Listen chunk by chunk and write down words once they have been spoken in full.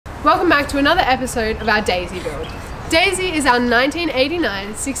Welcome back to another episode of our Daisy build. Daisy is our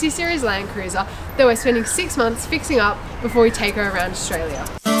 1989 60 Series Landcruiser that we're spending 6 months fixing up before we take her around Australia.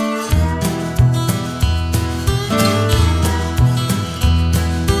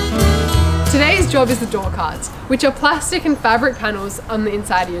 Today's job is the door cards, which are plastic and fabric panels on the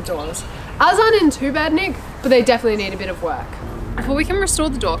inside of your doors. Ours aren't in too bad nick, but they definitely need a bit of work. Before we can restore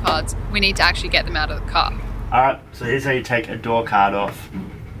the door cards, we need to actually get them out of the car. Alright, so here's how you take a door card off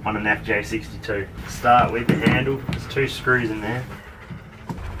on an FJ62. Start with the handle, there's 2 screws in there.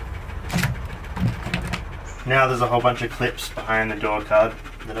 Now there's a whole bunch of clips behind the door card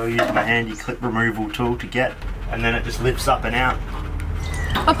that I'll use my handy clip removal tool to get, and then it just lifts up and out.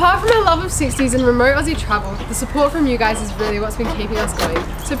 Apart from our love of 60s and remote Aussie travel, the support from you guys is really what's been keeping us going.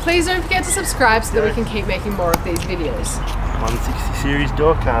 So please don't forget to subscribe so that we can keep making more of these videos. 160 series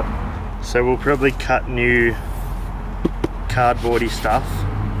door card. So we'll probably cut new cardboardy stuff,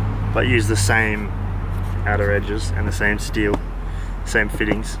 but use the same outer edges and the same steel, same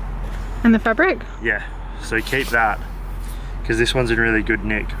fittings. And the fabric? Yeah, so keep that, because this one's in really good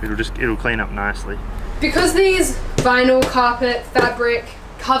nick. It'll clean up nicely. Because these vinyl, carpet, fabric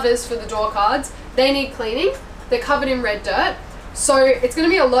covers for the door cards, they need cleaning. They're covered in red dirt, so it's going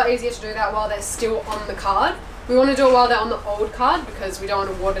to be a lot easier to do that while they're still on the card. We want to do it while they're on the old card because we don't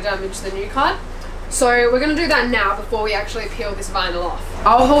want to water damage the new card. So we're going to do that now before we actually peel this vinyl off.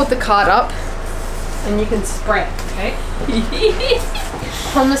 I'll hold the card up and you can spray it, okay?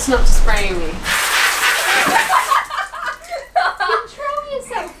 Promise not to spray me. Control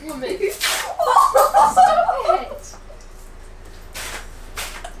yourself, woman. Stop it.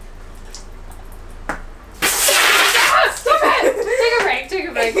 Stop it! Take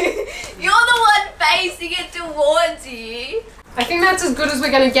a break. You're the one facing it towards you. I think that's as good as we're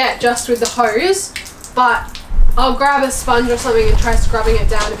going to get just with the hose, but I'll grab a sponge or something and try scrubbing it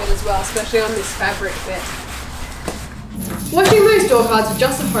down a bit as well, especially on this fabric bit. Washing those door cards with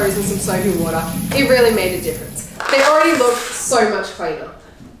just a hose and some soapy water, it really made a difference. They already look so much cleaner,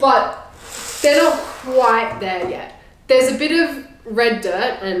 but they're not quite there yet. There's a bit of red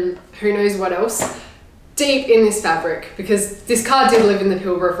dirt and who knows what else deep in this fabric because this car did live in the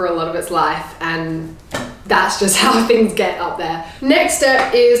Pilbara for a lot of its life and that's just how things get up there. Next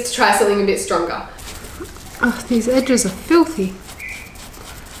step is to try something a bit stronger. Oh, these edges are filthy.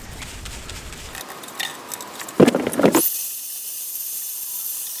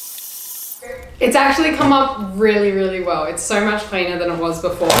 It's actually come up really, really well. It's so much cleaner than it was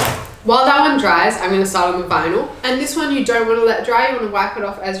before. While that one dries, I'm going to start on the vinyl. And this one you don't want to let dry, you want to wipe it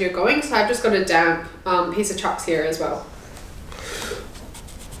off as you're going. So I've just got a damp piece of trucks here as well.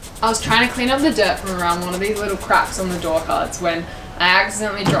 I was trying to clean up the dirt from around one of these little cracks on the door cards when I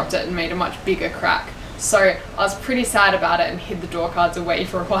accidentally dropped it and made a much bigger crack. So I was pretty sad about it and hid the door cards away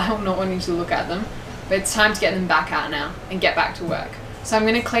for a while, not wanting to look at them. But it's time to get them back out now and get back to work. So I'm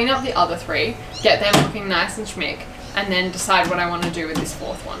going to clean up the other 3, get them looking nice and schmick, and then decide what I want to do with this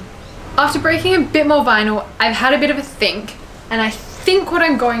 4th one. After breaking a bit more vinyl, I've had a bit of a think, and I think what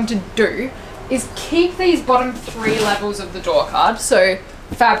I'm going to do is keep these bottom 3 levels of the door card, so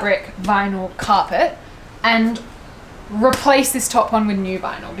fabric, vinyl, carpet, and replace this top one with new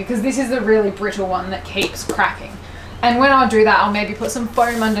vinyl because this is the really brittle one that keeps cracking. And when I'll do that, I'll maybe put some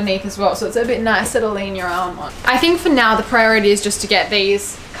foam underneath as well so it's a bit nicer to lean your arm on. I think for now the priority is just to get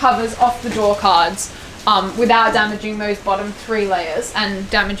these covers off the door cards without damaging those bottom 3 layers and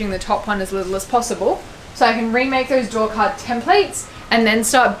damaging the top one as little as possible, so I can remake those door card templates and then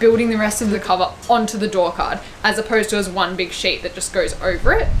start building the rest of the cover onto the door card as opposed to as one big sheet that just goes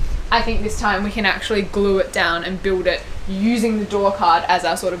over it. I think this time we can actually glue it down and build it using the door card as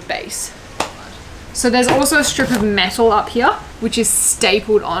our sort of base. So there's also a strip of metal up here which is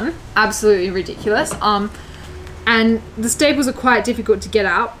stapled on, absolutely ridiculous. And the staples are quite difficult to get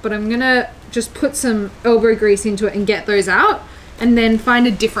out, but I'm gonna just put some elbow grease into it and get those out and then find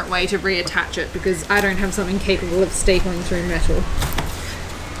a different way to reattach it because I don't have something capable of stapling through metal.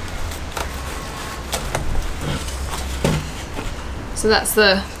 So that's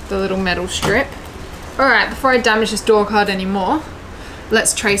the little metal strip. Alright, before I damage this door card anymore,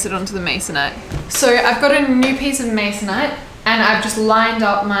 let's trace it onto the masonite. So I've got a new piece of masonite and I've just lined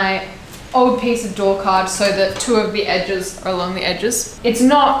up my old piece of door card so that 2 of the edges are along the edges. It's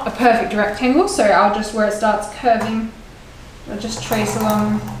not a perfect rectangle, so I'll just, where it starts curving, I'll just trace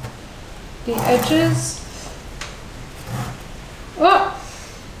along the edges. Oh!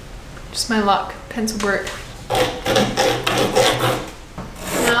 Just my luck, pencil broke.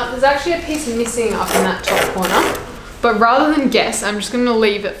 Now, there's actually a piece missing up in that top corner, but rather than guess, I'm just going to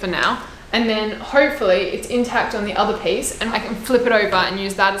leave it for now and then hopefully it's intact on the other piece and I can flip it over and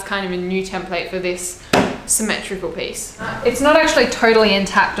use that as kind of a new template for this symmetrical piece. It's not actually totally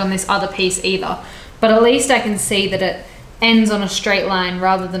intact on this other piece either, but at least I can see that it ends on a straight line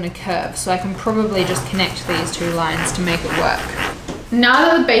rather than a curve, so I can probably just connect these two lines to make it work. Now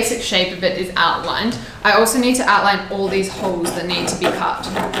that the basic shape of it is outlined, I also need to outline all these holes that need to be cut.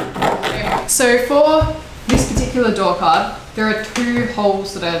 So for this particular door card, there are 2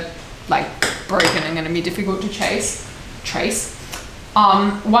 holes that are like broken and going to be difficult to trace.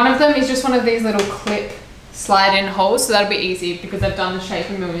 One of them is just one of these little clip slide in holes, so that'll be easy because I've done the shape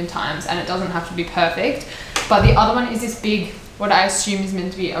a million times and it doesn't have to be perfect. But the other one is this big, what I assume is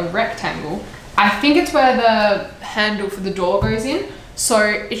meant to be a rectangle. I think it's where the handle for the door goes in. So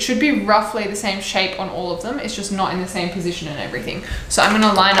it should be roughly the same shape on all of them. It's just not in the same position and everything. So I'm going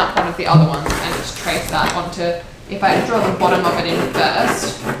to line up one of the other ones and just trace that onto, if I draw the bottom of it in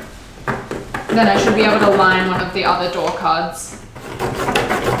first, then I should be able to line one of the other door cards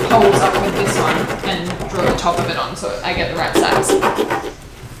holes up with this one and draw the top of it on so I get the right size.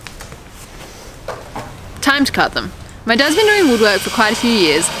 Time to cut them. My dad's been doing woodwork for quite a few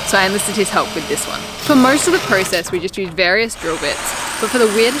years, so I enlisted his help with this one. For most of the process we just used various drill bits, but for the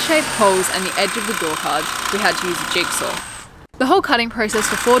weirder shaped holes and the edge of the door cards we had to use a jigsaw. The whole cutting process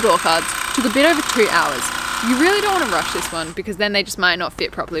for 4 door cards took a bit over 2 hours. You really don't want to rush this one because then they just might not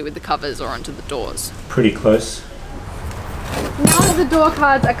fit properly with the covers or onto the doors. Pretty close. Now that the door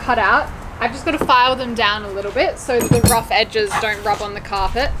cards are cut out, I've just got to file them down a little bit so that the rough edges don't rub on the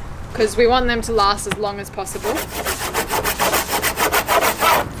carpet, because we want them to last as long as possible.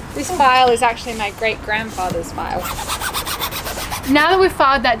 This file is actually my great-grandfather's file. Now that we've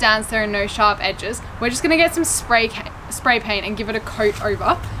filed that down so there are no sharp edges, we're just going to get some spray paint and give it a coat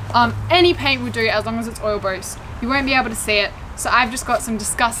over. Any paint will do as long as it's oil-based. You won't be able to see it, so I've just got some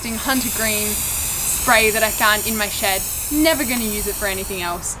disgusting hunter green spray that I found in my shed. Never going to use it for anything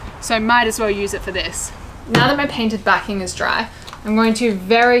else, so I might as well use it for this. Now that my painted backing is dry, I'm going to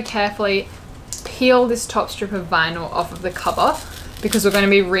very carefully peel this top strip of vinyl off of the cover because we're going to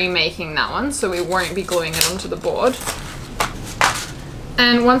be remaking that one, so we won't be gluing it onto the board.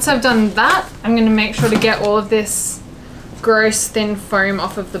 And once I've done that, I'm going to make sure to get all of this gross thin foam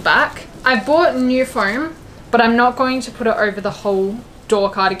off of the back. I bought new foam, but I'm not going to put it over the whole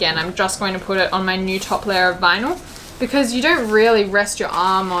door card again. I'm just going to put it on my new top layer of vinyl because you don't really rest your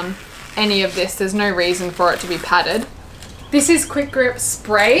arm on any of this. There's no reason for it to be padded. This is Quick Grip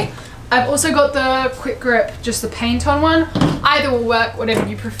spray. I've also got the Quick Grip, just the paint on one. Either will work, whatever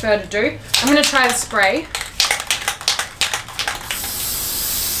you prefer to do. I'm going to try the spray.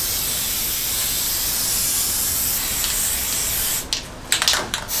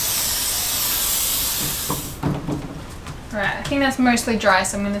 Alright, I think that's mostly dry,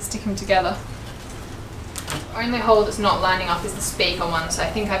 so I'm going to stick them together. The only hole that's not lining up is the speaker one, so I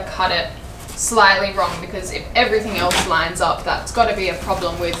think I've cut it slightly wrong because if everything else lines up, that's got to be a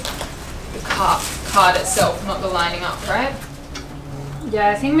problem with the card itself, not the lining up, right? Yeah,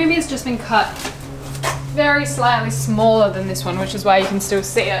 I think maybe it's just been cut very slightly smaller than this one, which is why you can still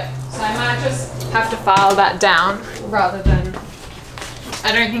see it. So I might just have to file that down rather than...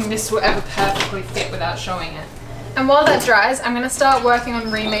 I don't think this will ever perfectly fit without showing it. And while that dries, I'm going to start working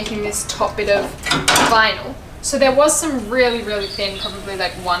on remaking this top bit of vinyl. So there was some really, really thin, probably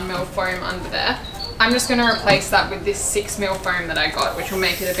like 1mm foam under there. I'm just going to replace that with this 6mm foam that I got, which will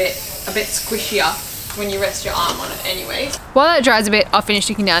make it a bit squishier when you rest your arm on it anyway. While that dries a bit, I'll finish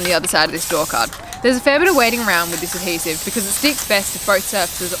sticking down the other side of this door card. There's a fair bit of waiting around with this adhesive because it sticks best if both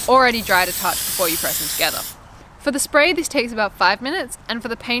surfaces are already dry to touch before you press them together. For the spray, this takes about 5 minutes, and for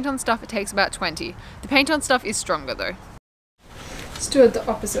the paint on stuff, it takes about 20. The paint on stuff is stronger though. Let's do it the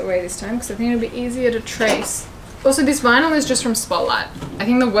opposite way this time because I think it'll be easier to trace. Also, this vinyl is just from Spotlight. I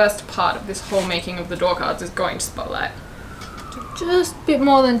think the worst part of this whole making of the door cards is going to Spotlight. Just a bit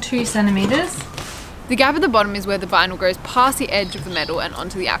more than 2 centimeters. The gap at the bottom is where the vinyl goes past the edge of the metal and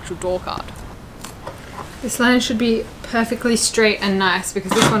onto the actual door card. This line should be perfectly straight and nice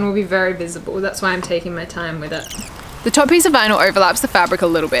because this one will be very visible. That's why I'm taking my time with it. The top piece of vinyl overlaps the fabric a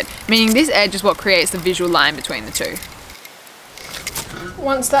little bit, meaning this edge is what creates the visual line between the two.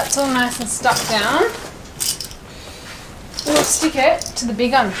 Once that's all nice and stuck down, we'll stick it to the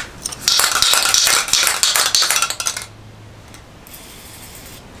big one.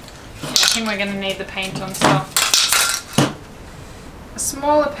 I think we're going to need the paint on stuff. A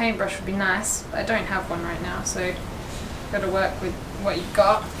smaller paintbrush would be nice, but I don't have one right now, so you've got to work with what you've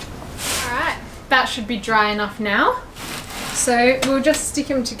got. Alright, that should be dry enough now. So we'll just stick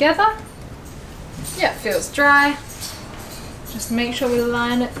them together. Yeah, it feels dry. Just make sure we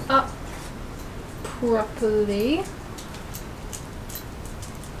line it up properly.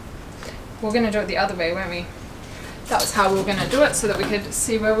 We're going to do it the other way, weren't we? That was how we were going to do it so that we could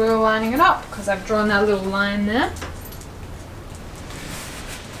see where we were lining it up, because I've drawn that little line there.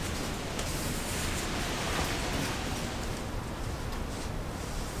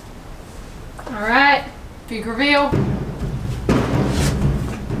 Alright, big reveal.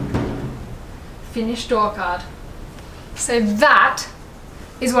 Finished door card. So that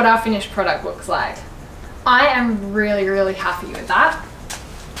is what our finished product looks like. I am really, really happy with that.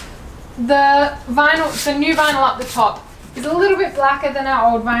 The new vinyl up the top is a little bit blacker than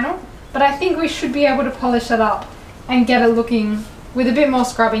our old vinyl, but I think we should be able to polish it up and get it looking, with a bit more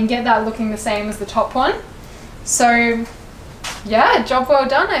scrubbing, get that looking the same as the top one. So yeah, job well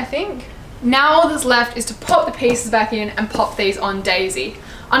done, I think. Now all that's left is to pop the pieces back in and pop these on Daisy.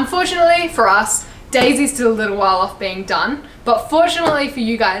 Unfortunately for us, Daisy's still a little while off being done, but fortunately for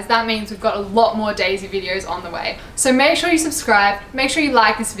you guys, that means we've got a lot more Daisy videos on the way. So make sure you subscribe, make sure you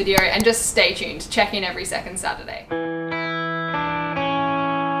like this video, and just stay tuned. Check in every second Saturday.